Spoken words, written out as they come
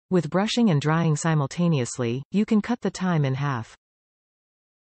With brushing and drying simultaneously, you can cut the time in half.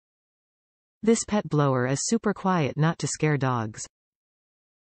 This pet blower is super quiet, not to scare dogs.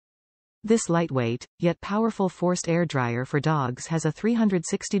 This lightweight, yet powerful forced air dryer for dogs has a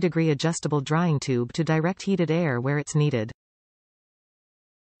 360-degree adjustable drying tube to direct heated air where it's needed.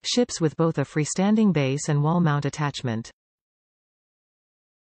 Ships with both a freestanding base and wall mount attachment.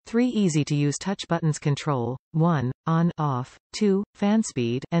 3 easy-to-use touch buttons control, 1, on, off, 2, fan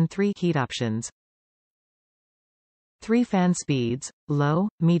speed, and 3, heat options. 3 fan speeds, low,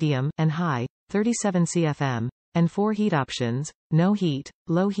 medium, and high, 37 CFM, and 4 heat options, no heat,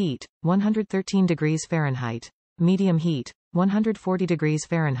 low heat, 113 degrees Fahrenheit, medium heat, 140 degrees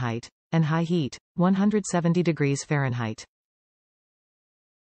Fahrenheit, and high heat, 170 degrees Fahrenheit.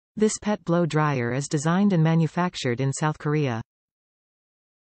 This pet blow dryer is designed and manufactured in South Korea.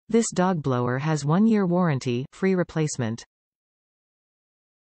 This dog blower has 1-year warranty, free replacement.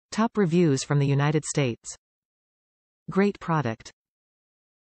 Top reviews from the United States. Great product.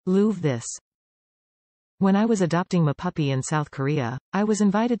 Love this. When I was adopting my puppy in South Korea, I was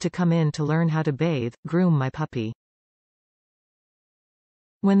invited to come in to learn how to bathe, groom my puppy.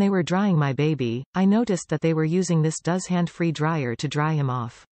 When they were drying my baby, I noticed that they were using this DUZ hand-free dryer to dry him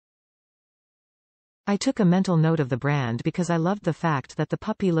off. I took a mental note of the brand because I loved the fact that the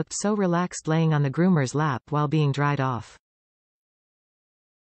puppy looked so relaxed laying on the groomer's lap while being dried off.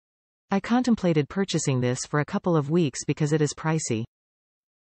 I contemplated purchasing this for a couple of weeks because it is pricey.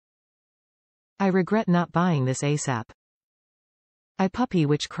 I regret not buying this ASAP. I puppy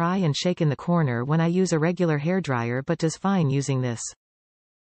which cry and shake in the corner when I use a regular hairdryer but does fine using this.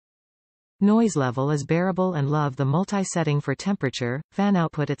 Noise level is bearable and love the multi-setting for temperature, fan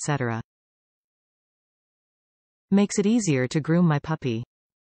output etc. Makes it easier to groom my puppy.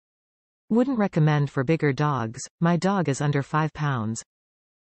 Wouldn't recommend for bigger dogs, my dog is under 5 pounds.